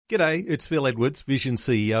G'day, it's Phil Edwards, Vision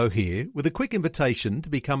CEO here, with a quick invitation to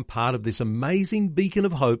become part of this amazing beacon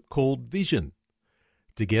of hope called Vision.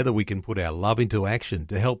 Together we can put our love into action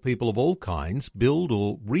to help people of all kinds build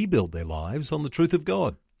or rebuild their lives on the truth of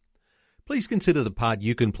God. Please consider the part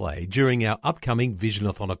you can play during our upcoming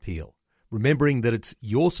Visionathon appeal, remembering that it's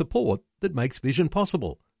your support that makes Vision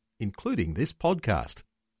possible, including this podcast.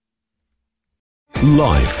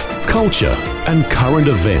 Life, culture, and current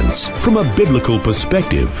events from a biblical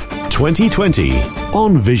perspective. 2020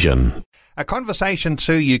 on Vision. A conversation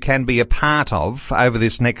too you can be a part of over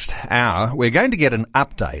this next hour. We're going to get an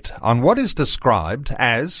update on what is described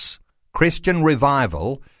as Christian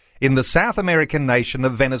revival in the South American nation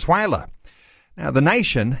of Venezuela. Now, the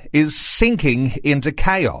nation is sinking into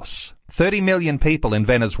chaos. 30 million people in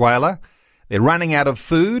Venezuela. They're running out of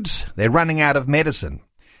food. They're running out of medicine.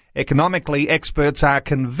 Economically, experts are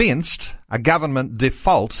convinced a government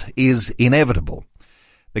default is inevitable.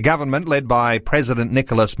 The government, led by President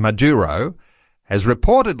Nicolas Maduro, has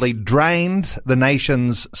reportedly drained the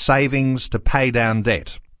nation's savings to pay down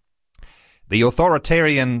debt. The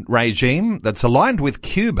authoritarian regime that's aligned with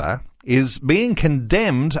Cuba is being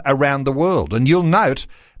condemned around the world. And you'll note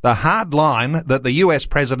the hard line that the US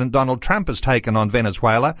President Donald Trump has taken on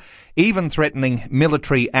Venezuela, even threatening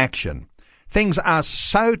military action. Things are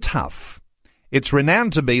so tough. It's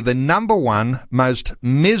renowned to be the number one most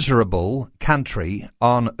miserable country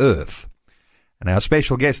on earth. And our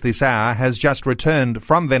special guest this hour has just returned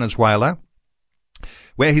from Venezuela,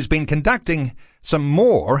 where he's been conducting some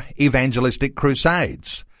more evangelistic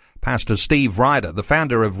crusades. Pastor Steve Ryder, the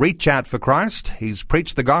founder of Reach Out for Christ, he's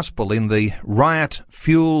preached the gospel in the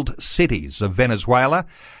riot-fueled cities of Venezuela,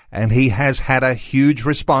 and he has had a huge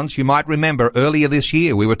response. You might remember earlier this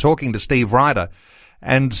year we were talking to Steve Ryder,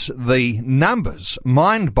 and the numbers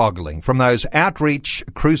mind-boggling from those outreach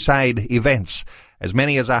crusade events. As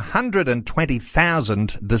many as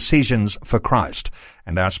 120,000 decisions for Christ.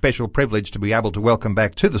 And our special privilege to be able to welcome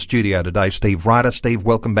back to the studio today, Steve Ryder. Steve,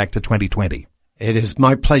 welcome back to 2020. It is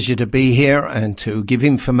my pleasure to be here and to give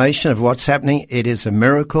information of what's happening. It is a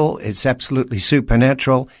miracle. It's absolutely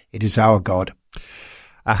supernatural. It is our God.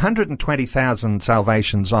 120,000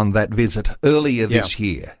 salvations on that visit earlier this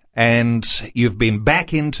year. And you've been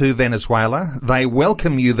back into Venezuela. They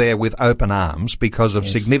welcome you there with open arms because of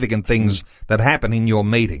significant things that happen in your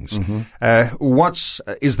meetings.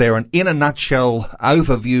 Is there an, in a nutshell,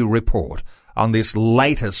 overview report on this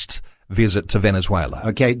latest visit to Venezuela?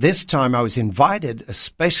 Okay, this time I was invited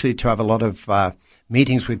especially to have a lot of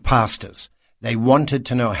meetings with pastors. They wanted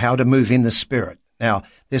to know how to move in the Spirit. Now,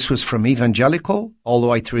 this was from evangelical all the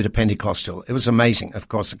way through to Pentecostal. It was amazing. Of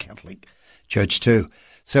course, the Catholic Church too.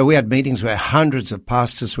 So we had meetings where hundreds of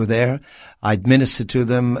pastors were there. I'd ministered to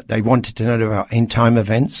them. They wanted to know about end-time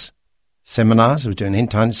events, seminars. We were doing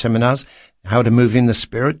end-time seminars, how to move in the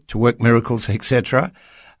Spirit, to work miracles, etc.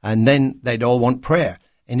 And then they'd all want prayer.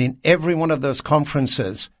 And in every one of those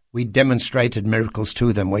conferences, we demonstrated miracles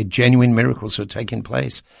to them, where genuine miracles were taking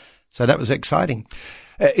place. So that was exciting.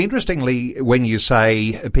 Interestingly, when you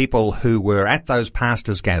say people who were at those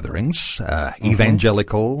pastors' gatherings,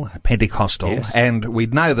 evangelical, Pentecostal, and we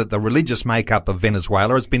know that the religious makeup of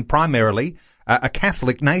Venezuela has been primarily a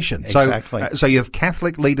Catholic nation. Exactly. So you have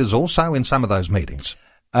Catholic leaders also in some of those meetings.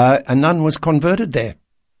 A nun was converted there.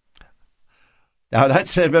 Now,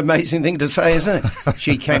 that's an amazing thing to say, isn't it?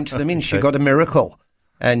 She came to the meeting, she got a miracle,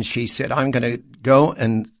 and she said, I'm going to go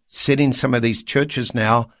and sit in some of these churches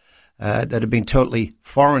now that have been totally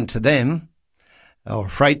foreign to them or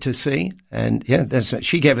afraid to see. And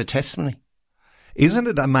she gave a testimony. Isn't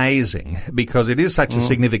it amazing? Because it is such a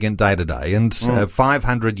significant day today, and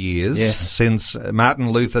 500 years since Martin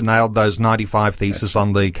Luther nailed those 95 theses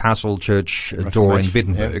on the Castle Church door in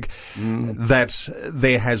Wittenberg, that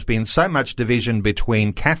there has been so much division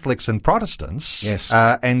between Catholics and Protestants,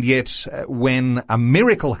 and yet when a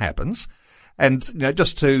miracle happens, and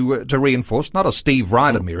just to reinforce, not a Steve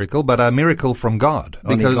Ryder miracle, but a miracle from God.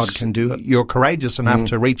 Only God can do it. You're courageous enough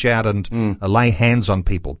to reach out and lay hands on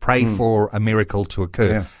people, pray for a miracle to occur.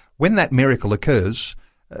 Yeah. When that miracle occurs,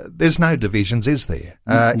 there's no divisions, is there?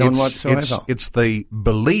 None whatsoever. It's the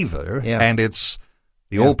believer and it's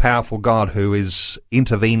the all-powerful God who is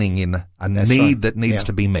intervening in a need that needs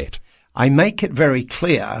to be met. I make it very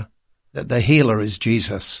clear that the healer is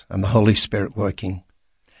Jesus and the Holy Spirit working.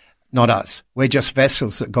 Not us. We're just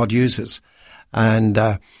vessels that God uses. And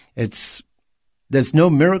there's no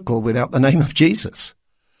miracle without the name of Jesus.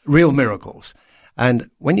 Real miracles. And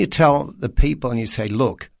when you tell the people and you say,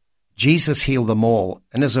 look, Jesus healed them all.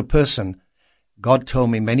 And as a person, God told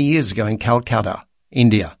me many years ago in Calcutta,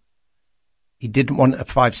 India, he didn't want a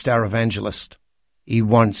 5-star evangelist. He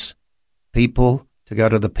wants people to go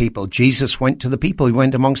to the people. Jesus went to the people. He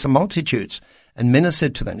went amongst the multitudes and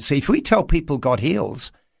ministered to them. So if we tell people God heals,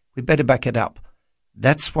 we better back it up.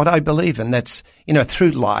 That's what I believe. And that's,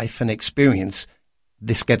 through life and experience,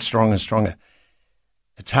 this gets stronger and stronger.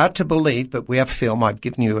 It's hard to believe, but we have film. I've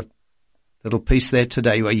given you a little piece there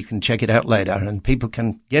today where you can check it out later. And people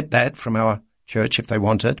can get that from our church if they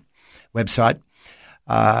want it, website.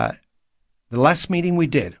 The last meeting we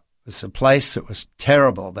did was a place that was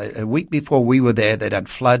terrible. A week before we were there, they'd had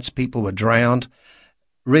floods. People were drowned.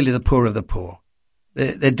 Really the poor of the poor.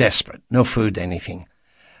 They're desperate. No food, anything.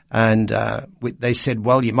 And they said,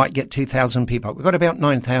 well, you might get 2,000 people. We got about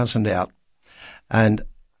 9,000 out. And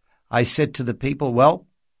I said to the people, well,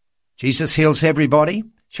 Jesus heals everybody.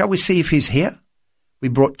 Shall we see if he's here? We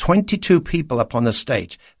brought 22 people up on the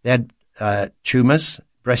stage. They had tumors,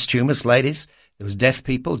 breast tumors, ladies. There was deaf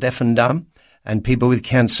people, deaf and dumb, and people with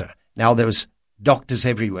cancer. Now there was doctors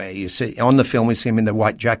everywhere. You see on the film, we see them in the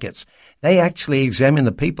white jackets. They actually examined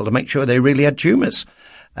the people to make sure they really had tumors.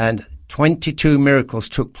 And 22 miracles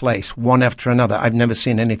took place, one after another. I've never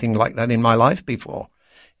seen anything like that in my life before.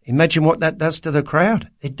 Imagine what that does to the crowd.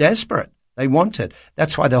 They're desperate. They want it.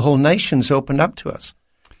 That's why the whole nation's opened up to us.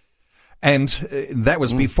 And that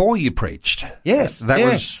was before you preached. Yes.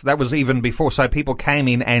 That was even before. So people came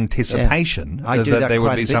in anticipation that there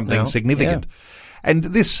would be something significant. Yeah. And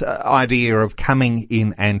this idea of coming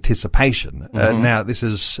in anticipation. Now, this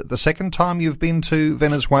is the second time you've been to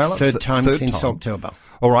Venezuela? Third time since October.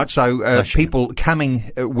 All right. So people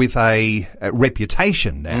coming with a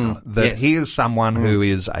reputation now that here's someone who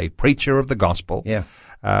is a preacher of the gospel. Yeah.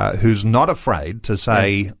 Who's not afraid to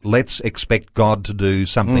say, let's expect God to do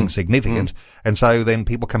something significant. And so then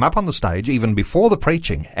people come up on the stage even before the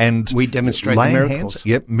preaching and we demonstrate the miracles. Hands.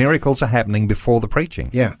 Yep, miracles are happening before the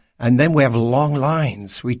preaching. Yeah. And then we have long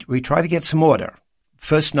lines. We try to get some order.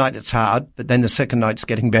 First night it's hard, but then the second night's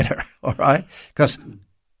getting better. All right. Because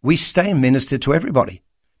we stay and minister to everybody.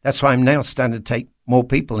 That's why I'm now starting to take more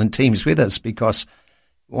people and teams with us, because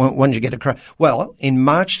once you get a crowd. Well, in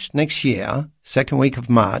March next year, second week of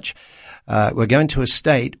March, we're going to a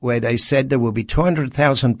state where they said there will be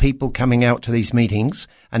 200,000 people coming out to these meetings,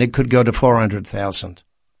 and it could go to 400,000.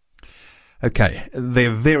 Okay, they're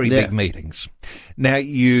very big meetings. Now,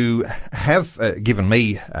 you have given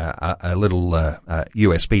me a little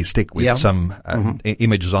USB stick with some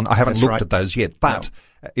images on. I haven't looked at those yet, but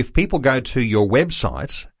if people go to your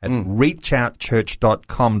website at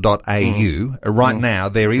reachoutchurch.com.au, right now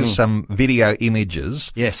there is some video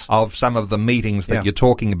images of some of the meetings that you're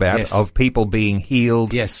talking about, of people being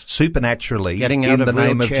healed supernaturally getting out in the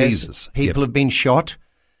name wheelchairs. Of Jesus. People have been shot,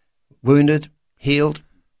 wounded, healed.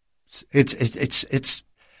 It's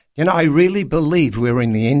I really believe we're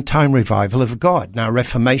in the end time revival of God. Now,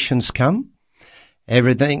 Reformation's come.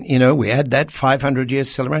 Everything, we had that 500 years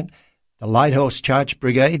celebrate. The Lighthouse Church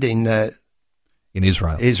Brigade in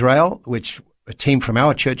Israel, which a team from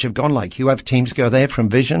our church have gone, like you have teams go there from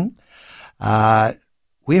Vision. We're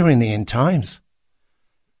in the end times.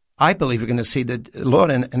 I believe we're going to see the Lord.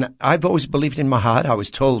 And I've always believed in my heart. I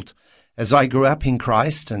was told as I grew up in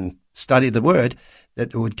Christ and studied the Word,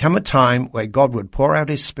 that there would come a time where God would pour out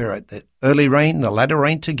his Spirit, the early rain, the latter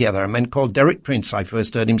rain together. A man called Derek Prince, I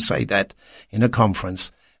first heard him say that in a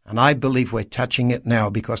conference. And I believe we're touching it now,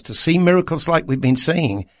 because to see miracles like we've been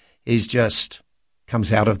seeing is just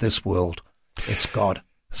comes out of this world. It's God.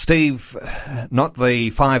 Steve, not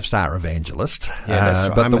the 5-star evangelist, that's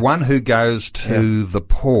right. but the one who goes to the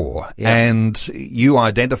poor. Yeah. And you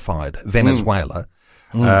identified Venezuela.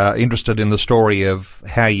 Interested in the story of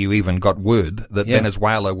how you even got word that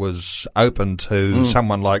Venezuela was open to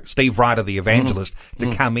someone like Steve Ryder, the evangelist,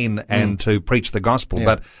 to come in and to preach the gospel. Yeah.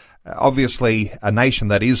 But obviously a nation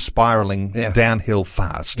that is spiraling downhill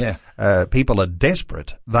fast. Yeah. People are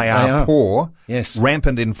desperate. They are poor. Yes.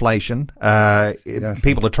 Rampant inflation.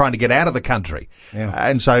 People are trying to get out of the country. Yeah.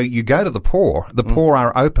 And so you go to the poor. The poor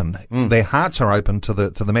are open. Their hearts are open to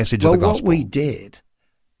the message of the gospel. What we did,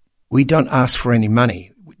 we don't ask for any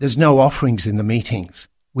money. There's no offerings in the meetings.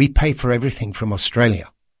 We pay for everything from Australia.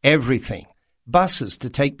 Everything. Buses to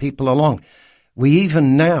take people along. We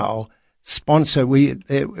even now sponsor,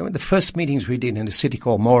 the first meetings we did in a city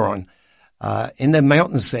called Moron, in the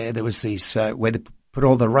mountains there was these, where they put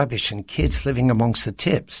all the rubbish and kids living amongst the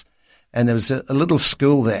tips. And there was a little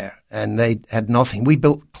school there, and they had nothing. We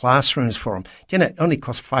built classrooms for them. It only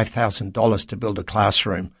cost $5,000 to build a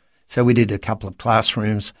classroom. So we did a couple of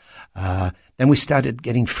classrooms. Then we started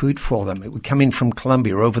getting food for them. It would come in from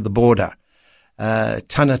Colombia over the border, a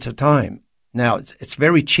ton at a time. Now, it's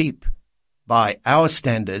very cheap by our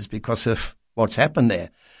standards because of what's happened there.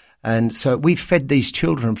 And so we fed these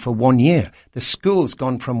children for 1 year. The school's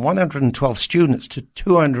gone from 112 students to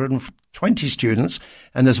 220 students,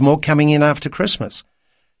 and there's more coming in after Christmas.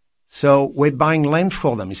 So we're buying land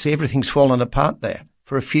for them. You see, everything's fallen apart there.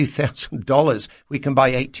 For a few $1,000s, we can buy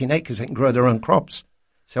 18 acres. They can grow their own crops.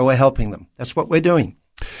 So we're helping them. That's what we're doing.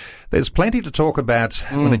 There's plenty to talk about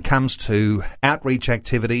when it comes to outreach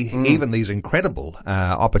activity, even these incredible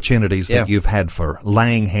opportunities that you've had for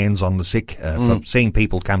laying hands on the sick, for seeing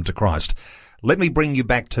people come to Christ. Let me bring you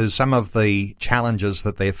back to some of the challenges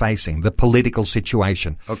that they're facing, the political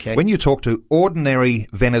situation. Okay. When you talk to ordinary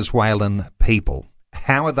Venezuelan people,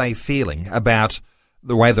 how are they feeling about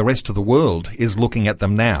the way the rest of the world is looking at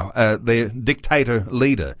them now? Their dictator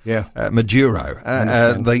leader, Maduro,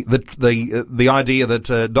 the idea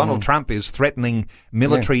that Donald Trump is threatening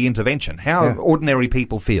military intervention. How are ordinary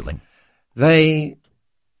people feeling? They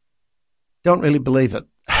don't really believe it.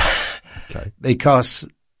 Okay. Because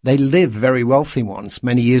they lived very wealthy once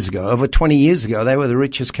many years ago. Over 20 years ago, they were the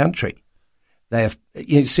richest country. They have,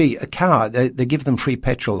 you see, a car, they give them free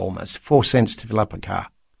petrol almost, 4 cents to fill up a car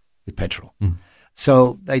with petrol.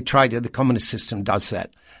 So they tried it. The communist system does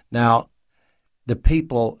that. Now, the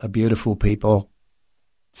people are beautiful people.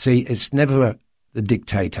 See, it's never the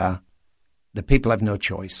dictator. The people have no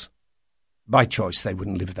choice. By choice, they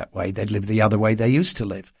wouldn't live that way. They'd live the other way they used to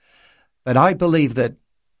live. But I believe that,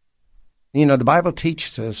 you know, the Bible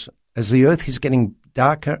teaches us as the earth is getting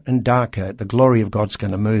darker and darker, the glory of God's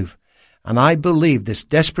going to move. And I believe this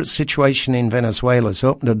desperate situation in Venezuela has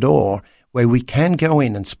opened a door where we can go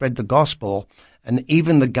in and spread the gospel, and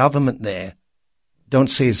even the government there don't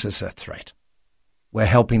see us as a threat. We're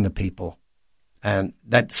helping the people, and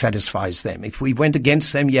that satisfies them. If we went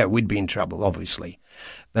against them, we'd be in trouble, obviously.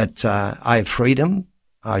 But I have freedom.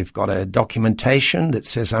 I've got a documentation that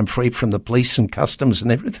says I'm free from the police and customs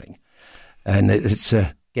and everything. And it's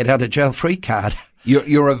a get-out-of-jail-free card.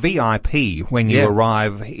 You're a VIP when you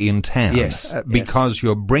arrive in town, because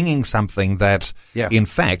you're bringing something that, in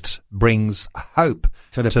fact, brings hope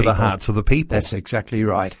to the hearts of the people. That's exactly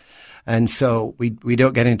right. And so we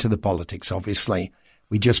don't get into the politics, obviously.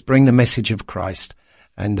 We just bring the message of Christ,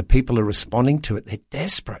 and the people are responding to it. They're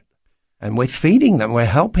desperate, and we're feeding them. We're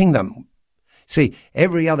helping them. See,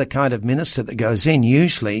 every other kind of minister that goes in,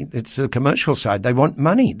 usually it's the commercial side. They want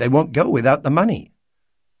money. They won't go without the money.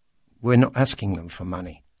 We're not asking them for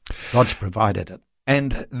money. God's provided it.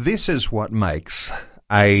 And this is what makes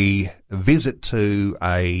a visit to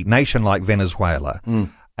a nation like Venezuela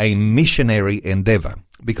a missionary endeavor.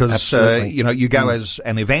 Because, you go as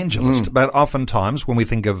an evangelist, but oftentimes when we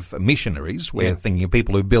think of missionaries, we're thinking of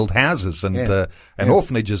people who build houses and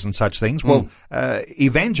orphanages and such things. Well,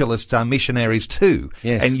 evangelists are missionaries too.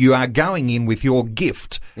 Yes. And you are going in with your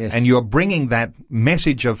gift and you're bringing that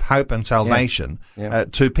message of hope and salvation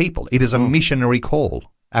to people. It is a missionary call.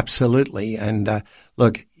 Absolutely. And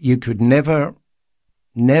look, you could never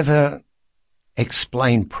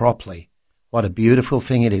explain properly what a beautiful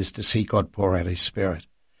thing it is to see God pour out His Spirit.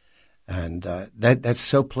 And that's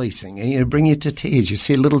so pleasing. It bring you to tears. You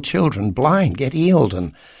see little children blind get healed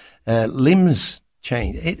and limbs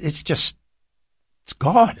change. It's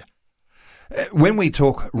God. When we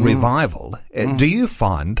talk revival, do you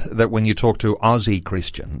find that when you talk to Aussie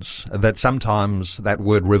Christians that sometimes that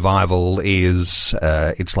word revival is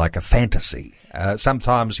it's like a fantasy?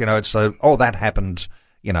 Sometimes, it's that happened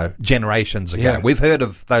generations ago. We've heard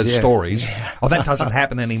of those stories. That doesn't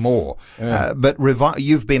happen anymore. But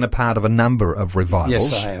you've been a part of a number of revivals.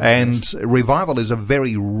 Yes, I have. And revival is a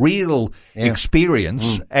very real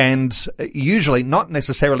experience, and usually not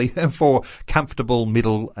necessarily for comfortable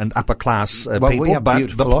middle and upper class people,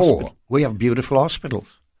 but the poor. We have beautiful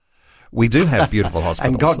hospitals. We do have beautiful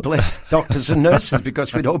hospitals. And God bless doctors and nurses,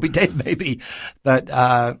 because we'd all be dead maybe.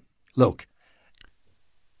 But look,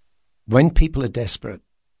 when people are desperate,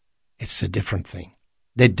 it's a different thing.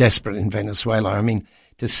 They're desperate in Venezuela. I mean,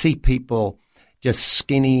 to see people just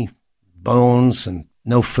skinny bones and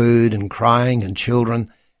no food and crying and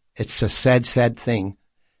children, it's a sad, sad thing.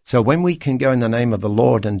 So when we can go in the name of the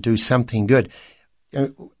Lord and do something good,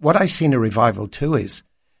 what I see in a revival too is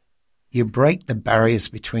you break the barriers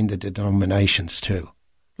between the denominations too.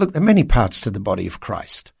 Look, there are many parts to the body of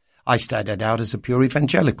Christ. I started out as a pure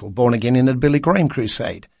evangelical, born again in a Billy Graham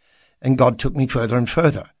crusade, and God took me further and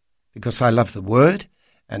further. Because I love the Word,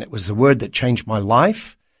 and it was the Word that changed my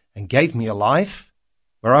life and gave me a life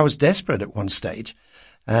where I was desperate at one stage.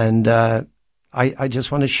 And I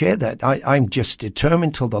just want to share that. I'm just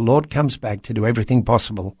determined till the Lord comes back to do everything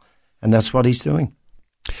possible, and that's what He's doing.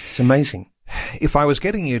 It's amazing. If I was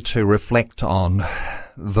getting you to reflect on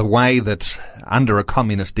the way that under a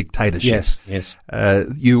communist dictatorship, Yes.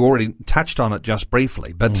 you already touched on it just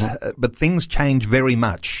briefly, but things change very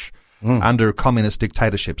much under communist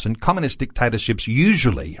dictatorships, and communist dictatorships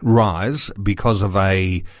usually rise because of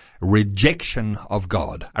a rejection of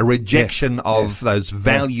God, a rejection of those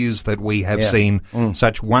values that we have seen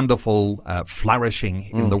such wonderful flourishing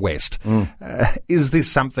in the West. Is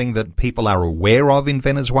this something that people are aware of in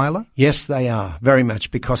Venezuela? Yes, they are, very much,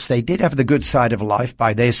 because they did have the good side of life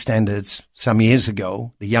by their standards some years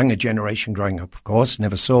ago. The younger generation growing up, of course,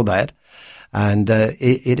 never saw that. And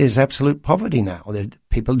it is absolute poverty now.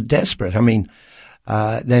 People are desperate. I mean,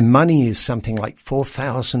 their money is something like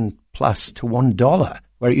 4,000 plus to $1,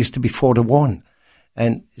 where it used to be 4 to 1.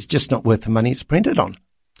 And it's just not worth the money it's printed on.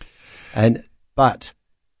 But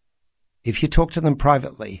if you talk to them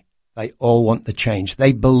privately, they all want the change.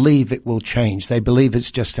 They believe it will change. They believe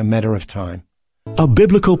it's just a matter of time. A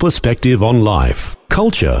biblical perspective on life,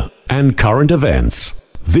 culture, and current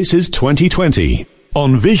events. This is 2020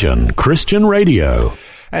 on Vision Christian Radio.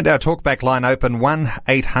 And our talkback line open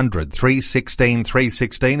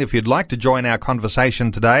 1-800-316-316. If you'd like to join our conversation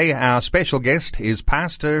today, our special guest is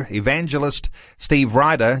Pastor Evangelist Steve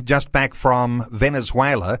Ryder, just back from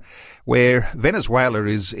Venezuela, where Venezuela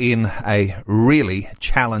is in a really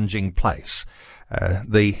challenging place.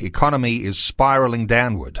 The economy is spiraling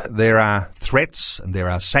downward. There are threats and there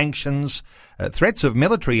are sanctions, threats of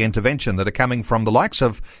military intervention that are coming from the likes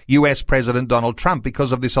of US President Donald Trump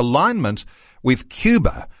because of this alignment with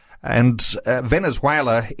Cuba. And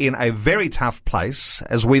Venezuela in a very tough place.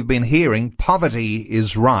 As we've been hearing, poverty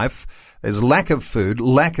is rife. There's lack of food,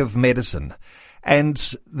 lack of medicine.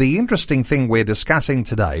 And the interesting thing we're discussing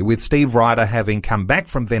today with Steve Ryder having come back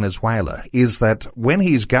from Venezuela is that when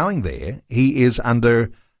he's going there, he is under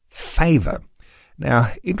favour.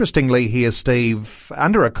 Now, interestingly here, Steve,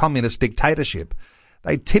 under a communist dictatorship,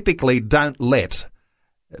 they typically don't let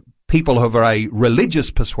people who are a religious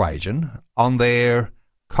persuasion on their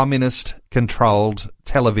communist-controlled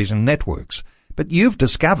television networks. But you've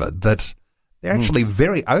discovered that they're actually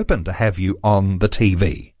very open to have you on the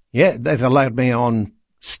TV. Yeah, they've allowed me on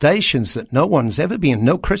stations that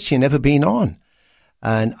no Christian ever been on.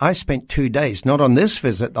 And I spent 2 days, not on this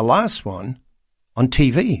visit, the last one, on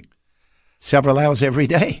TV, several hours every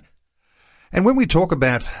day. And when we talk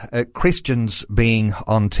about Christians being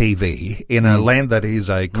on TV in a land that is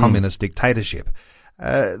a communist dictatorship,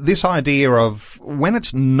 this idea of when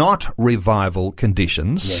it's not revival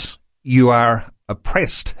conditions, you are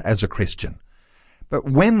oppressed as a Christian. But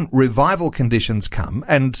when revival conditions come,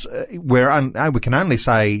 and we can only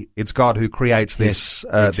say it's God who creates this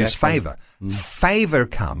this favour. Favour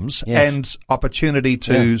comes, and opportunity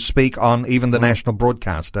to speak on even the national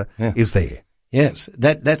broadcaster is there. Yes,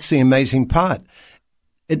 that's the amazing part.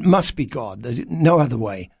 It must be God, no other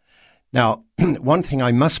way. Now, one thing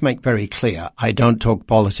I must make very clear, I don't talk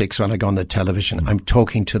politics when I go on the television. I'm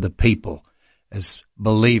talking to the people as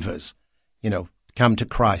believers, come to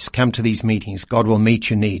Christ, come to these meetings. God will meet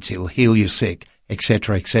your needs. He'll heal your sick,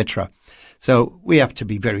 etc., etc. So we have to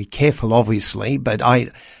be very careful, obviously, but I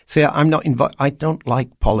don't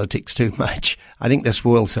like politics too much. I think this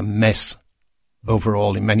world's a mess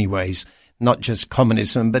overall in many ways, not just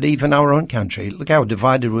communism, but even our own country. Look how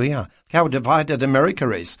divided we are. Look how divided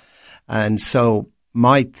America is. And so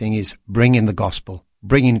my thing is bring in the gospel,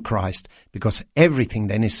 bring in Christ, because everything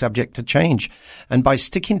then is subject to change. And by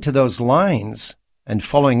sticking to those lines and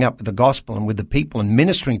following up with the gospel and with the people and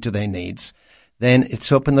ministering to their needs, then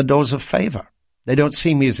it's opened the doors of favor. They don't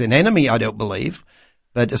see me as an enemy, I don't believe,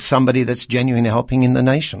 but as somebody that's genuinely helping in the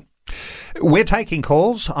nation. We're taking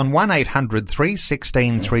calls on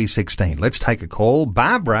 1-800-316-316. Let's take a call.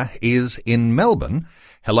 Barbara is in Melbourne.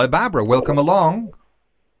 Hello, Barbara. Welcome along.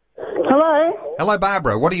 Hello. Hello,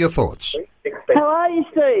 Barbara. What are your thoughts? How are you,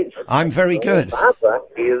 Steve? I'm very good. I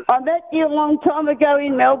met you a long time ago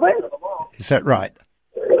in Melbourne. Is that right?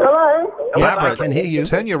 Hello. Barbara, I can hear you.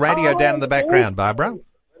 Turn your radio down in the background, Barbara.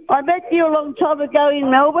 I met you a long time ago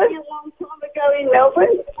in Melbourne.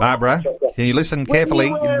 Barbara, can you listen carefully?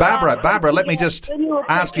 Barbara, let me just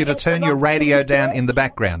ask you to turn your radio down in the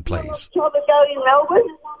background, please.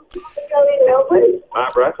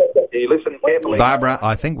 Barbara, can you listen carefully? Barbara,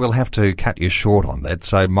 I think we'll have to cut you short on that.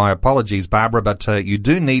 So my apologies, Barbara, but you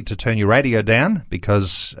do need to turn your radio down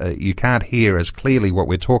because you can't hear as clearly what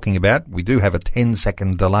we're talking about. We do have a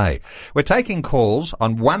 10-second delay. We're taking calls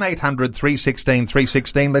on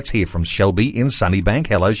 1-800-316-316. Let's hear from Shelby in Sunnybank.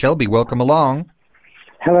 Hello, Shelby. Welcome along.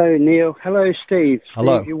 Hello, Neil. Hello, Steve.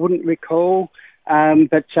 Hello. Steve, you wouldn't recall,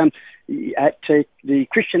 but at the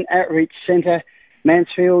Christian Outreach Centre,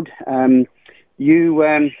 Mansfield, you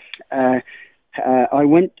I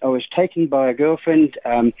was taken by a girlfriend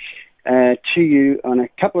to you on a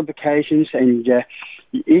couple of occasions, and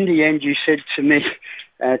in the end, you said to me,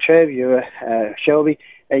 Trev, Shelby,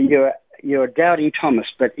 you're doubting Thomas,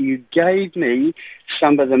 but you gave me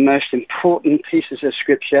some of the most important pieces of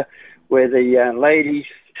scripture where the lady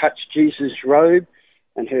touched Jesus' robe,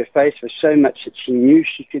 and her faith was so much that she knew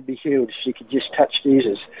she could be healed if she could just touch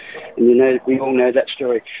Jesus. And we all know that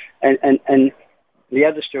story. And the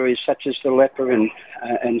other stories, such as the leper and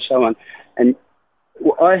so on. And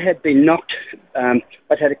I had been knocked.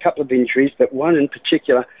 I'd had a couple of injuries, but one in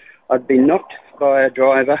particular, I'd been knocked by a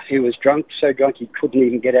driver who was drunk, so drunk he couldn't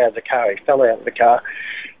even get out of the car. He fell out of the car.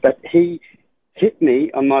 But he hit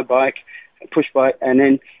me on my bike, push bike, and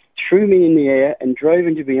then threw me in the air and drove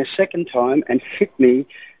into me a second time and hit me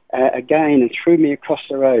again and threw me across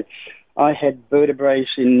the road. I had vertebrae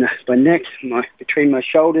in my neck, between my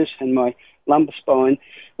shoulders, and my lumbar spine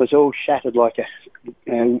was all shattered like a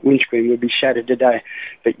windscreen would be shattered today.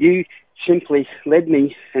 But you simply led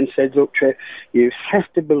me and said, look, Trev, you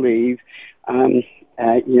have to believe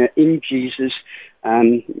in Jesus.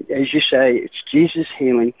 As you say, it's Jesus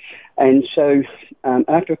healing. And so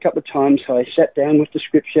after a couple of times, I sat down with the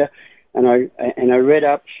scripture and I read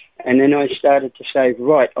up, and then I started to say,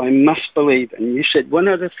 right, I must believe. And you said one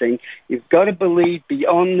other thing, you've got to believe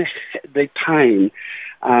beyond the pain.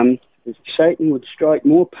 Satan would strike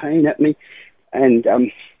more pain at me, and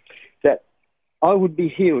that I would be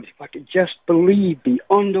healed if I could just believe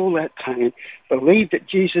beyond all that pain, believe that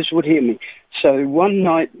Jesus would heal me. So one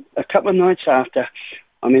night, a couple of nights after,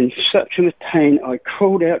 I'm in such a pain, I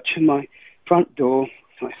crawled out to my front door,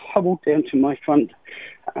 I hobbled down to my front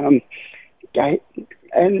gate,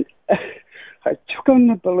 and I took on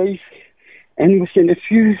the belief, and within a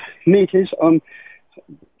few meters, I'm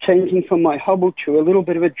changing from my hobble to a little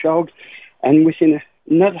bit of a jog, and within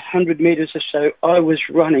another 100 meters or so, I was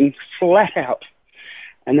running flat out.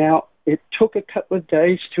 And now it took a couple of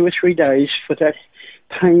days, 2 or 3 days, for that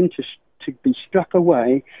pain to be struck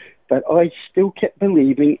away, but I still kept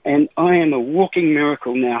believing, and I am a walking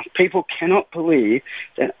miracle now. People cannot believe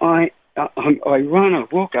that I run, I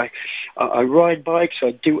walk, I ride bikes,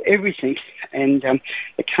 I do everything, and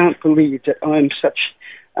they can't believe that I'm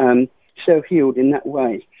so healed in that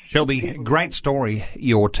way. Shelby, great story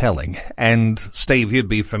you're telling. And Steve, you'd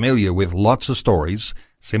be familiar with lots of stories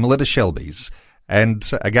similar to Shelby's.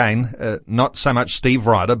 And again, not so much Steve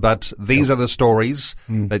Ryder, but these are the stories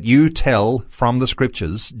that you tell from the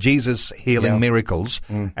scriptures, Jesus healing miracles.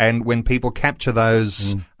 And when people capture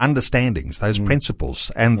those understandings, those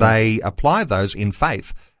principles, and they apply those in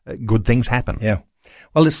faith, good things happen. Yeah.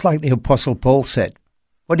 Well, it's like the Apostle Paul said,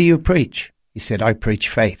 what do you preach? He said, I preach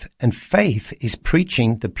faith. And faith is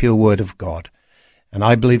preaching the pure word of God. And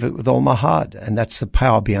I believe it with all my heart. And that's the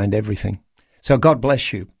power behind everything. So God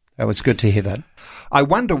bless you. That was good to hear that. I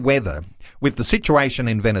wonder whether, with the situation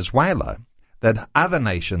in Venezuela, that other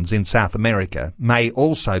nations in South America may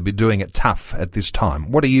also be doing it tough at this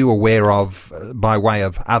time. What are you aware of by way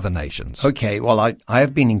of other nations? Okay, well, I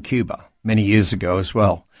have been in Cuba many years ago as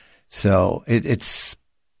well. So it's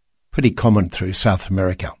pretty common through South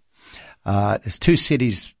America. There's two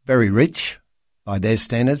cities very rich by their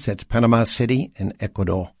standards. That's Panama City and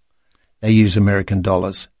Ecuador. They use American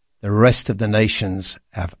dollars. The rest of the nations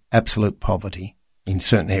have absolute poverty in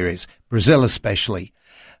certain areas, Brazil especially.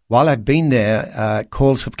 While I've been there,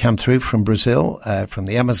 calls have come through from Brazil, from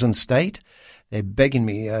the Amazon state. They're begging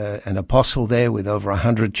me, an apostle there with over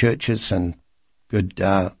 100 churches and good,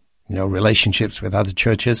 relationships with other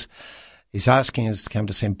churches. He's asking us to come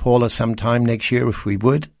to St. Paula sometime next year if we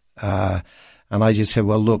would. And I just said,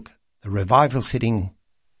 well, look, the revival's hitting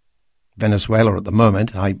Venezuela at the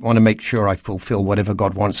moment. I want to make sure I fulfill whatever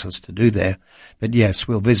God wants us to do there. But yes,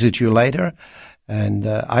 we'll visit you later. And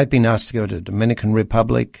I've been asked to go to the Dominican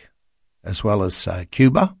Republic as well as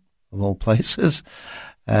Cuba, of all places.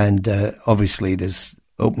 And obviously there's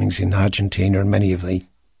openings in Argentina and many of the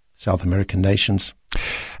South American nations.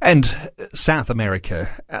 And South America,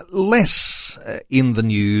 less in the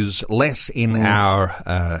news, less in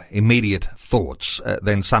our immediate thoughts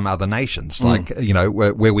than some other nations, like,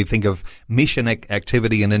 where we think of mission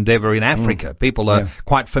activity and endeavour in Africa. People are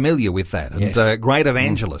quite familiar with that. And great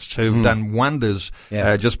evangelists who've done wonders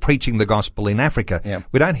just preaching the gospel in Africa. Yeah.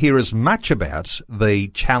 We don't hear as much about the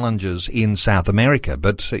challenges in South America,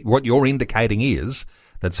 but what you're indicating is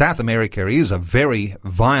that South America is a very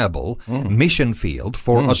viable mission field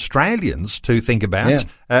for Australians to think about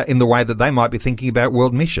in the way that they might be thinking about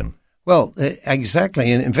world mission. Well,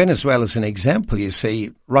 exactly. And Venezuela is an example. You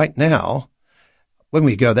see, right now, when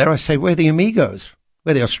we go there, I say, we're the amigos.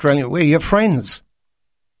 We're the Australian. We're your friends.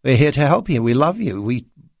 We're here to help you. We love you.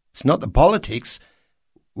 It's not the politics.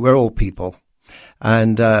 We're all people.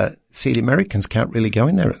 And see, the Americans can't really go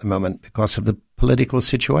in there at the moment because of the political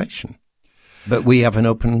situation. But we have an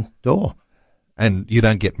open door. And you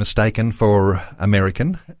don't get mistaken for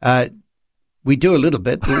American? We do a little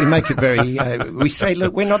bit, but we make it very, we say,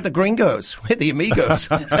 look, we're not the gringos, we're the amigos.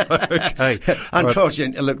 Okay.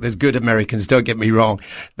 Unfortunately, look, there's good Americans, don't get me wrong.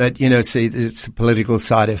 But, see, it's the political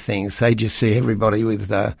side of things. They just see everybody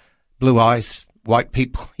with blue eyes, white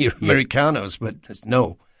people, you're Americanos, but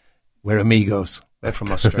no, we're amigos. We're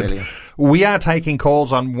from Australia. We are taking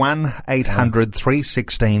calls on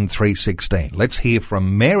 1-800-316-316. Let's hear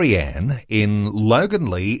from Marianne in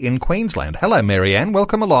Loganlea in Queensland. Hello, Marianne.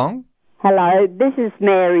 Welcome along. Hello, this is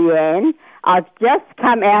Mary Ann. I've just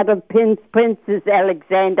come out of Princess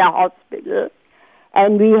Alexandra Hospital,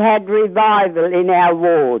 and we had revival in our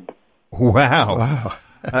ward. Wow.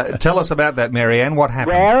 Tell us about that, Mary Ann. What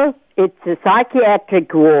happened? Well, it's a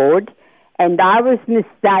psychiatric ward, and I was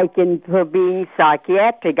mistaken for being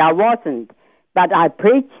psychiatric. I wasn't. But I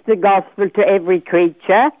preached the gospel to every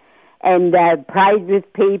creature and prayed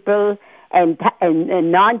with people, and a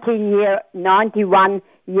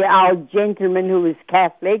 91-year-old gentleman who was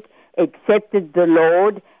Catholic accepted the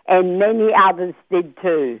Lord, and many others did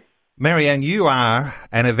too. Marianne, you are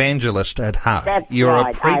an evangelist at heart. That's you're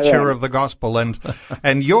right, a preacher of the gospel, and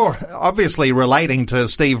you're obviously relating to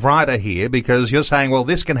Steve Ryder here, because you're saying, well,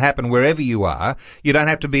 this can happen wherever you are. You don't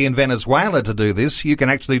have to be in Venezuela to do this. You can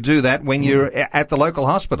actually do that when you're at the local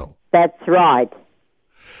hospital. That's right.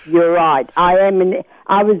 You're right. I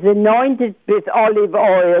was anointed with olive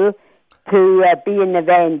oil to be an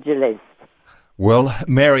evangelist. Well,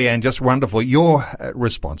 Marianne, just wonderful. Your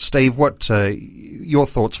response. Steve, what your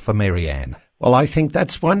thoughts for Marianne? Well, I think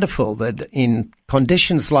that's wonderful that in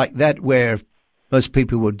conditions like that where most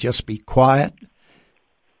people would just be quiet,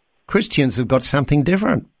 Christians have got something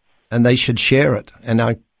different and they should share it.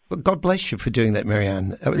 And God bless you for doing that,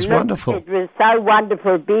 Marianne. That was wonderful. It was so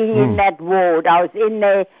wonderful being in that ward. I was in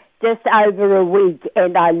there just over a week,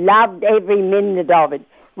 and I loved every minute of it.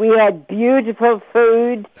 We had beautiful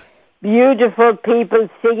food, beautiful people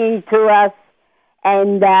singing to us,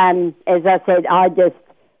 and as I said, I just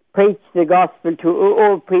preached the gospel to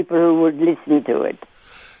all people who would listen to it.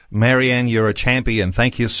 Marianne, you're a champion.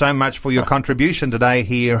 Thank you so much for your contribution today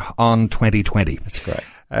here on 2020. That's great.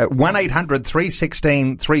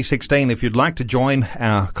 1-800-316-316 if you'd like to join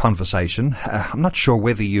our conversation. I'm not sure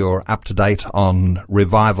whether you're up to date on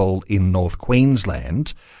revival in North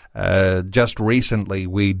Queensland. Just recently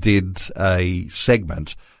we did a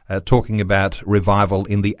segment talking about revival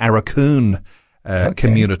in the Arakoon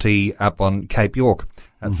community up on Cape York.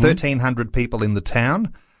 1,300 people in the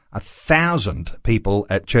town, 1,000 people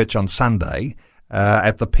at church on Sunday.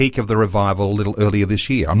 At the peak of the revival a little earlier this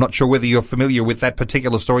year. I'm not sure whether you're familiar with that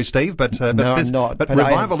particular story, Steve, but no, I'm not. But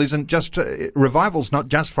revival isn't just revival's not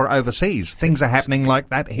just for overseas. Things are happening like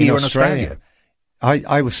that here in Australia.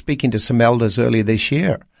 I was speaking to some elders earlier this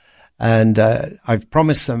year, and I've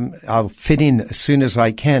promised them I'll fit in as soon as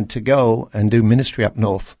I can to go and do ministry up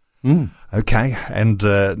north. Okay, and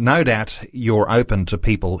no doubt you're open to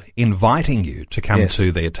people inviting you to come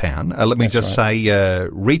to their town. Let me just say,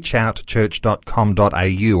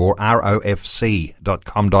 reachoutchurch.com.au or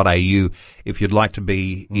rofc.com.au if you'd like to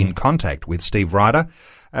be in contact with Steve Ryder.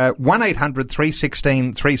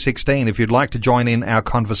 1-800-316-316 if you'd like to join in our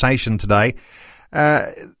conversation today.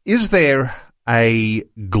 Is there a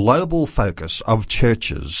global focus of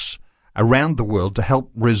churches around the world to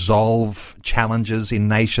help resolve challenges in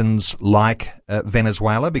nations like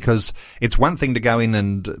Venezuela? Because it's one thing to go in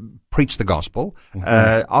and preach the gospel.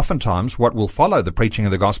 Oftentimes what will follow the preaching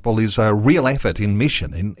of the gospel is a real effort in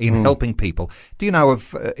mission, in helping people. Do you know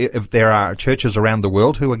if there are churches around the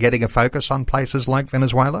world who are getting a focus on places like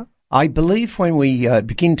Venezuela? I believe when we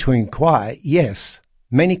begin to inquire, yes.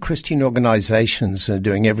 Many Christian organizations are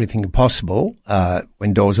doing everything possible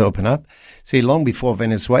when doors open up. See, long before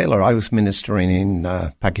Venezuela, I was ministering in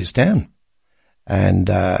Pakistan. And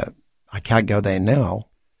I can't go there now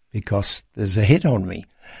because there's a hit on me.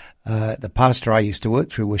 The pastor I used to work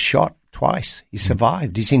through was shot twice. He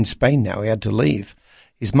survived. He's in Spain now. He had to leave.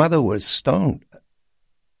 His mother was stoned.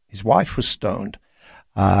 His wife was stoned.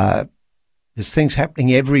 There's things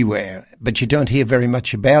happening everywhere, but you don't hear very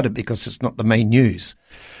much about it because it's not the main news.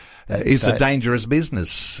 It's a dangerous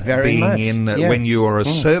business very much. When you are a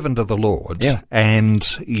servant of the Lord and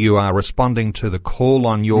you are responding to the call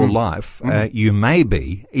on your life, you may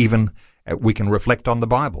be even we can reflect on the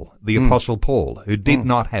Bible. The Apostle Paul, who did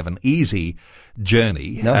not have an easy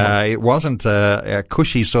journey. No. It wasn't a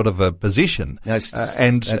cushy sort of a position. No,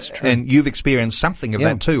 that's true. And you've experienced something of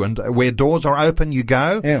that too. And where doors are open, you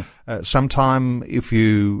go. Yeah. Sometime if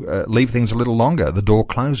you leave things a little longer, the door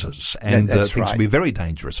closes, and that's things right. can be very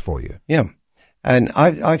dangerous for you. Yeah. And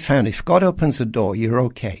I found if God opens a door, you're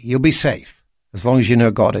okay. You'll be safe as long as you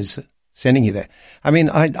know God is sending you there. I mean,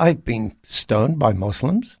 I've been stoned by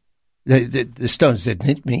Muslims. The stones didn't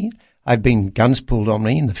hit me. I've been guns pulled on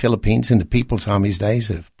me in the Philippines in the People's Army's days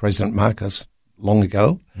of President Marcos long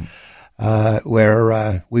ago,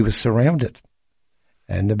 where we were surrounded.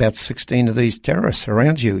 And about 16 of these terrorists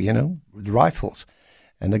around you, with rifles.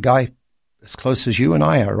 And the guy as close as you and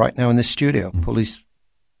I are right now in this studio pulled his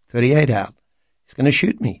 .38 out. He's going to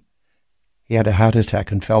shoot me. He had a heart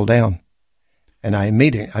attack and fell down. And I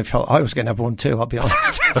felt I was going to have one too, I'll be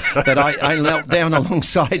honest. But I knelt down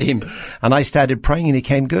alongside him and I started praying and he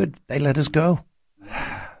came good. They let us go.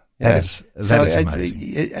 That is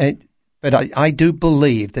amazing. But I do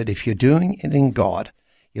believe that if you're doing it in God,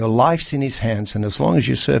 your life's in his hands, and as long as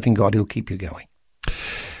you're serving God, he'll keep you going.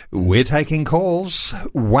 We're taking calls.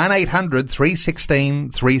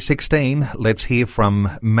 1-800-316-316. Let's hear from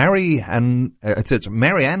it's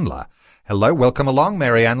Marianla. Hello, welcome along,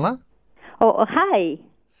 Marianla. Oh, hi.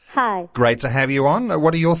 Hi. Great to have you on.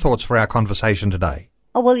 What are your thoughts for our conversation today?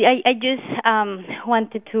 Oh, well, I just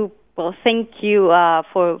wanted to thank you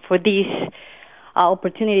for this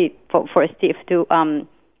opportunity for Steve to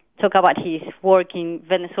talk about his work in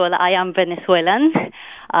Venezuela. I am Venezuelan.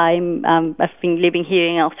 I've been living here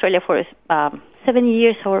in Australia for 7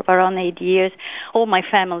 years or around 8 years. All my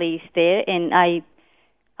family is there, and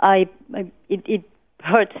it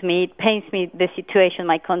hurts me, it pains me, the situation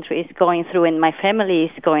my country is going through and my family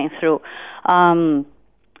is going through.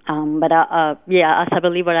 But as a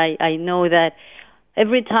believer, I know that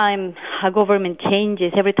every time a government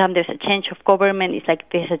changes, every time there's a change of government, it's like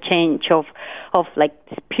there's a change of like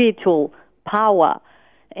spiritual power.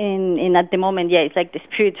 And at the moment, it's like the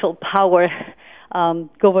spiritual power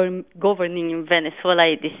governing in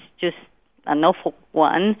Venezuela is just an awful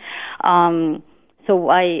one. So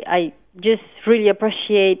I just really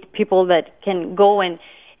appreciate people that can go and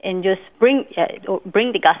just bring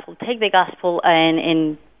the gospel, take the gospel,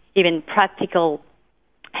 and even practical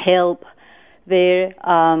help there,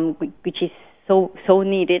 which is so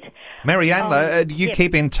needed. Marianla, do you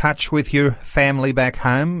keep in touch with your family back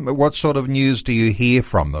home? What sort of news do you hear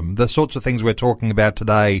from them? The sorts of things we're talking about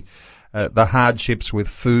today, the hardships with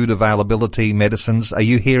food availability, medicines, are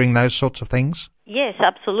you hearing those sorts of things? Yes,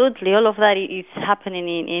 absolutely. All of that is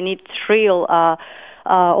happening, and it's real.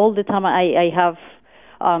 All the time I have,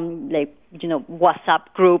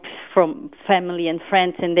 WhatsApp groups from family and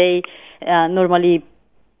friends, and they normally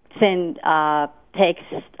send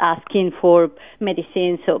texts asking for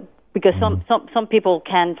medicine. So because some people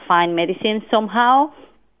can't find medicine somehow,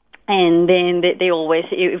 and then they always,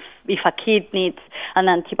 if a kid needs an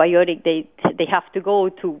antibiotic, they have to go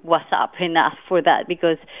to WhatsApp and ask for that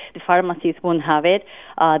because the pharmacies won't have it,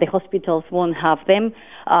 the hospitals won't have them,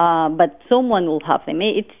 but someone will have them.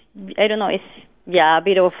 It's a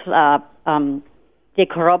bit of the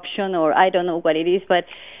corruption, or I don't know what it is, but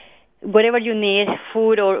whatever you need,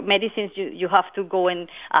 food or medicines, you have to go and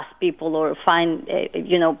ask people or find,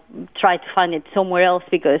 try to find it somewhere else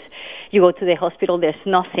because you go to the hospital, there's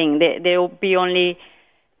nothing. There will be only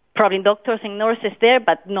probably doctors and nurses there,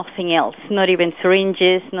 but nothing else, not even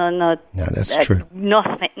syringes, no, that's true.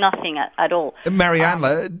 Nothing at all.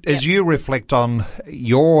 Marianla, as you reflect on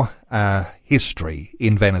your history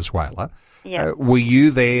in Venezuela, were you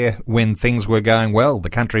there when things were going well, the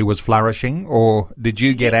country was flourishing, or did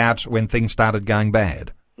you get out when things started going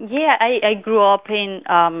bad? Yeah, I grew up in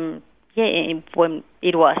when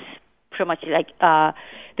it was pretty much like the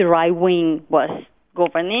right wing was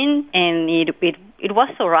governing, and it was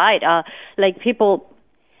all right. Like people,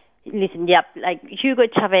 listen, like Hugo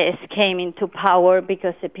Chavez came into power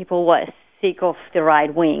because the people was sick of the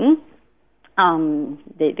right wing.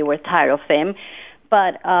 They were tired of them.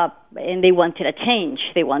 But and they wanted a change.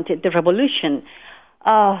 They wanted the revolution.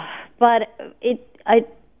 But I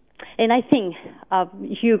think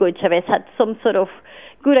Hugo Chavez had some sort of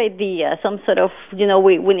good idea, some sort of,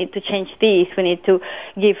 we need to change this. We need to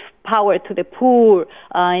give power to the poor.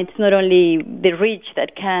 It's not only the rich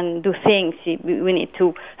that can do things. We need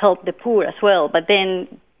to help the poor as well. But then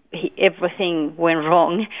everything went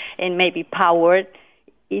wrong, and maybe power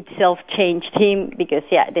itself changed him because,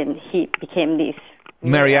 then he became this.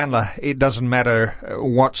 Marianla, it doesn't matter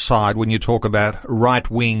what side when you talk about right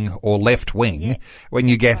wing or left wing, when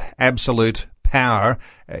you get absolute power,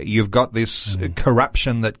 you've got this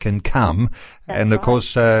corruption that can come. And of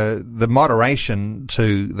course, the moderation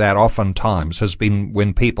to that oftentimes has been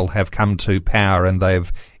when people have come to power and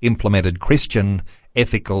they've implemented Christian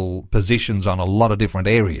ethical positions on a lot of different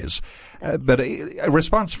areas. But a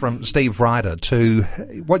response from Steve Ryder to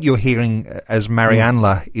what you're hearing as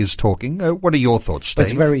Marianla is talking. What are your thoughts, Steve?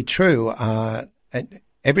 That's very true.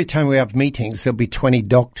 Every time we have meetings, there'll be 20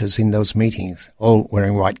 doctors in those meetings, all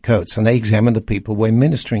wearing white coats, and they examine the people we're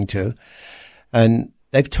ministering to. And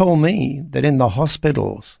they've told me that in the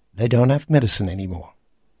hospitals, they don't have medicine anymore.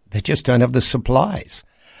 They just don't have the supplies.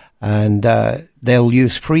 And they'll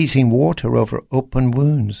use freezing water over open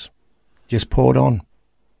wounds, just poured on.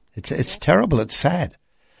 It's terrible. It's sad.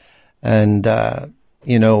 And,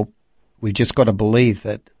 we've just got to believe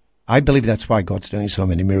that. I believe that's why God's doing so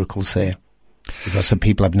many miracles there, because the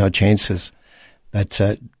people have no chances. But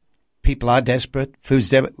people are desperate. Food's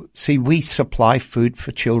desperate. See, we supply food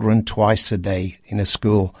for children twice a day in a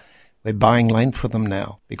school. We're buying land for them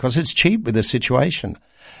now because it's cheap with the situation.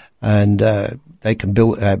 And they can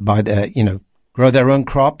build, grow their own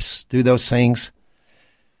crops, do those things.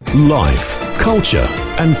 Life, culture,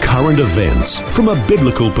 and current events from a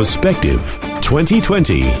biblical perspective.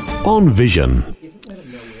 2020 on Vision.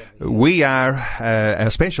 We are, our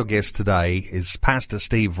special guest today is Pastor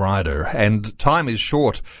Steve Ryder, and time is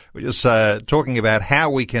short. We're just talking about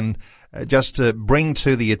how we can just bring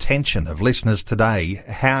to the attention of listeners today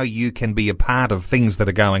how you can be a part of things that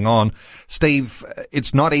are going on. Steve,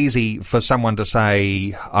 it's not easy for someone to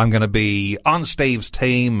say, I'm going to be on Steve's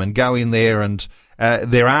team and go in there, and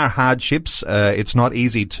there are hardships. It's not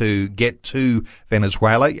easy to get to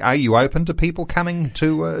Venezuela. Are you open to people coming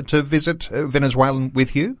to visit Venezuela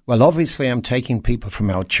with you? Well, obviously I'm taking people from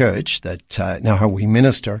our church that know how we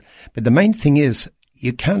minister. But the main thing is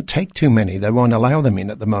you can't take too many. They won't allow them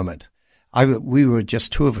in at the moment. We were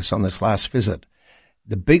just two of us on this last visit.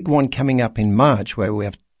 The big one coming up in March, where we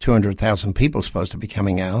have 200,000 people supposed to be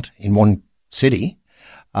coming out in one city,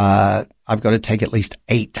 I've got to take at least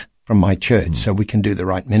 8 from my church so we can do the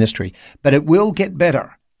right ministry. But it will get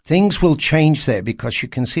better. Things will change there because you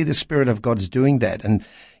can see the Spirit of God's doing that. And,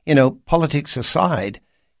 politics aside,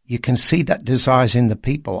 you can see that desires in the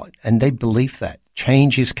people, and they believe that.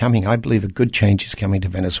 Change is coming. I believe a good change is coming to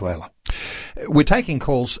Venezuela. We're taking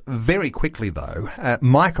calls very quickly, though.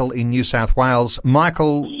 Michael in New South Wales.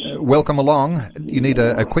 Michael, welcome along. You need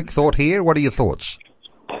a quick thought here. What are your thoughts?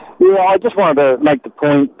 Yeah, I just wanted to make the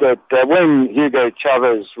point that when Hugo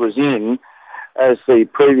Chavez was in, as the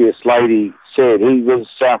previous lady said, he was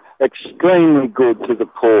extremely good to the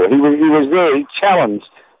poor. He was there. He challenged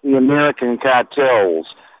the American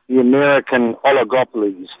cartels, the American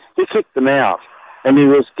oligopolies. He kicked them out, and he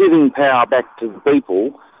was giving power back to the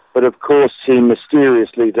people. But of course, he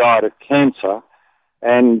mysteriously died of cancer.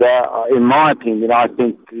 And in my opinion, I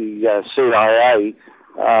think the CIA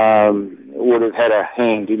would have had a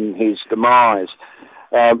hand in his demise.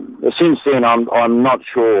 Since then, I'm not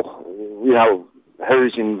sure,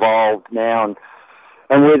 who's involved now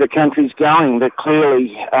and where the country's going. But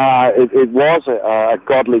clearly, it was a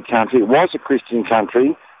godly country. It was a Christian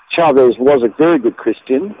country. Chavez was a very good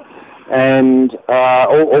Christian, and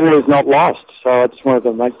all is not lost. So I just wanted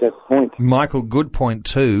to make that point. Michael, good point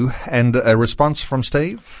too. And a response from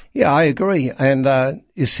Steve? Yeah, I agree. And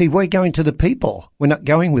you see, we're going to the people. We're not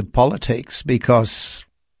going with politics, because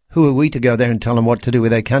who are we to go there and tell them what to do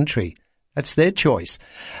with their country? That's their choice.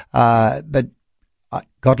 But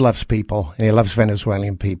God loves people, and He loves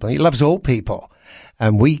Venezuelan people. He loves all people.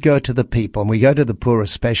 And we go to the people, and we go to the poor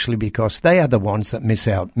especially because they are the ones that miss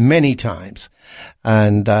out many times.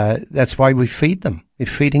 And that's why we feed them. We're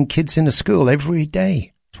feeding kids in a school every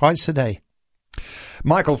day, twice a day.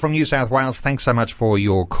 Michael from New South Wales, thanks so much for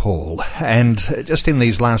your call. And just in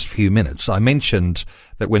these last few minutes, I mentioned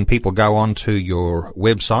that when people go onto your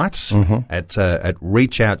websites at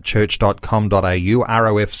reachoutchurch.com.au,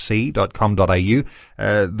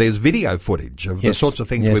 rofc.com.au, there's video footage of the sorts of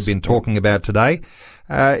things we've been talking about today.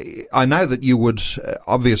 I know that you would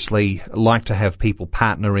obviously like to have people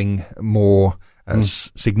partnering more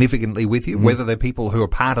significantly with you, whether they're people who are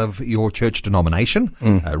part of your church denomination,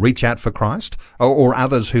 Reach Out for Christ, or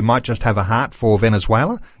others who might just have a heart for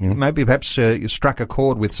Venezuela. Maybe perhaps you struck a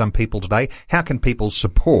chord with some people today. How can people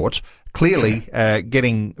support? Clearly,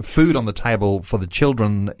 getting food on the table for the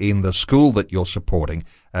children in the school that you're supporting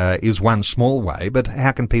is one small way, but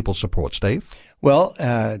how can people support, Steve? Well,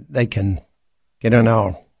 they can get on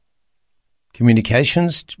our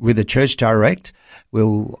communications with the church direct.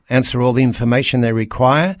 We'll answer all the information they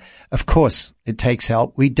require. Of course, it takes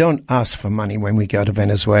help. We don't ask for money when we go to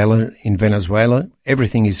Venezuela. In Venezuela,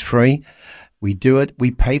 everything is free. We do it.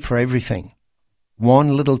 We pay for everything.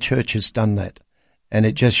 One little church has done that. And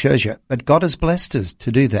it just shows you. But God has blessed us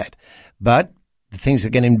to do that. But the things are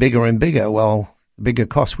getting bigger and bigger. Well, the bigger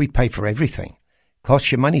costs. We pay for everything.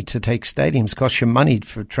 Costs you money to take stadiums. Costs you money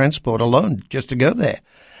for transport alone just to go there.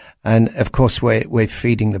 And, of course, we're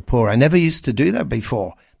feeding the poor. I never used to do that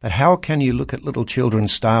before. But how can you look at little children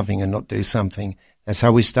starving and not do something? That's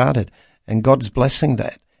how we started. And God's blessing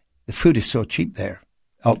that. The food is so cheap there.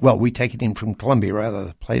 Oh, well, we take it in from Colombia or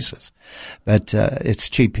other places. But it's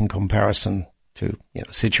cheap in comparison to,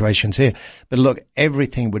 situations here. But look,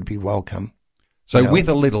 everything would be welcome. So with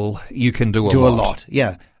a little, you can do a lot. Do a lot,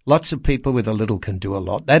 yeah. Lots of people with a little can do a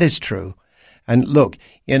lot. That is true. And look,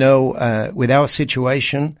 with our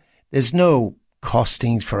situation, there's no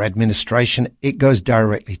costings for administration. It goes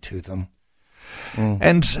directly to them.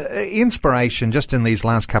 And inspiration, just in these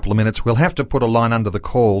last couple of minutes, we'll have to put a line under the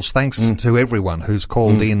calls. Thanks to everyone who's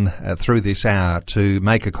called in through this hour to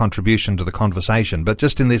make a contribution to the conversation. But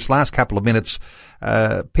just in this last couple of minutes,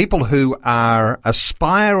 people who are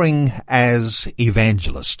aspiring as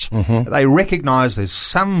evangelists, they recognise there's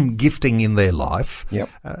some gifting in their life. Yep.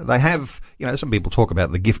 They have, some people talk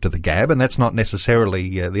about the gift of the gab, and that's not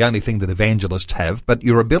necessarily the only thing that evangelists have, but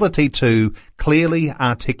your ability to clearly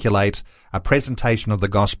articulate a presentation of the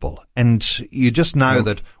gospel. And you just know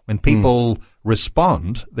that when people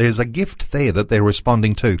respond, there's a gift there that they're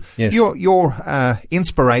responding to. Yes. Your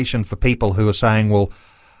inspiration for people who are saying, well,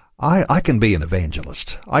 I can be an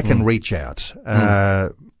evangelist. I can reach out.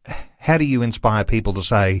 How do you inspire people to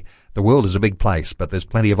say the world is a big place, but there's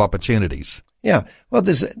plenty of opportunities? Yeah. Well,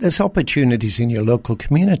 there's opportunities in your local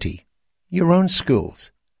community, your own schools.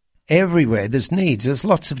 Everywhere there's needs. There's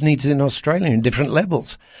lots of needs in Australia in different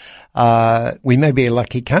levels. We may be a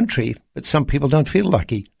lucky country, but some people don't feel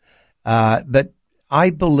lucky. But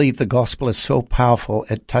I believe the gospel is so powerful,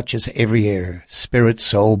 it touches every area, spirit,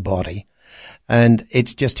 soul, body. And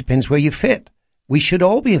it just depends where you fit. We should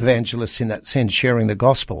all be evangelists in that sense, sharing the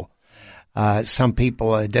gospel. Some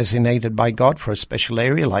people are designated by God for a special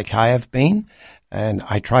area, like I have been, and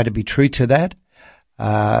I try to be true to that.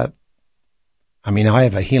 I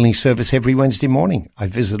have a healing service every Wednesday morning. I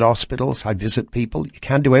visit hospitals. I visit people. You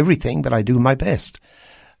can't do everything, but I do my best.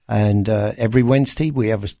 And every Wednesday we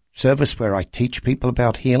have a service where I teach people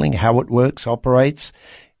about healing, how it works, operates.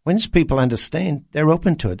 Once people understand, they're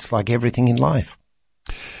open to it. It's like everything in life.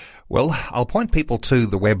 Well, I'll point people to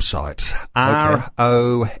the website,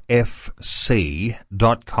 rofc.com.au.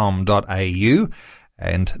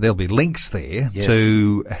 And there'll be links there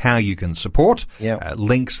to how you can support,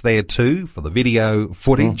 links there too for the video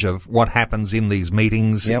footage of what happens in these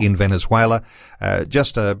meetings in Venezuela.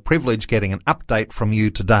 Just a privilege getting an update from you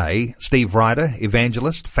today. Steve Ryder,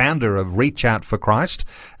 evangelist, founder of Reach Out for Christ,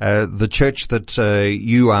 the church that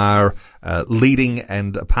you are leading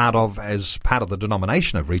and a part of as part of the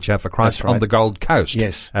denomination of Reach Out for Christ on the Gold Coast.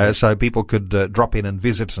 Yes. So people could drop in and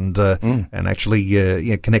visit and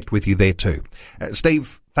actually connect with you there too.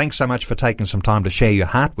 Steve, thanks so much for taking some time to share your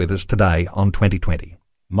heart with us today on 2020.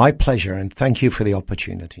 My pleasure, and thank you for the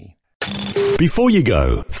opportunity. Before you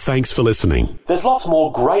go, thanks for listening. There's lots more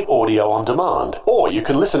great audio on demand, or you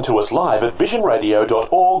can listen to us live at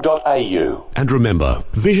visionradio.org.au. And remember,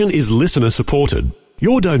 Vision is listener supported.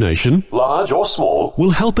 Your donation, large or small, will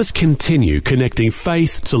help us continue connecting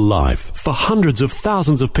faith to life for hundreds of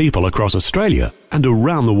thousands of people across Australia and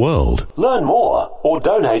around the world. Learn more or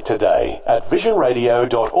donate today at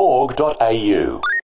visionradio.org.au.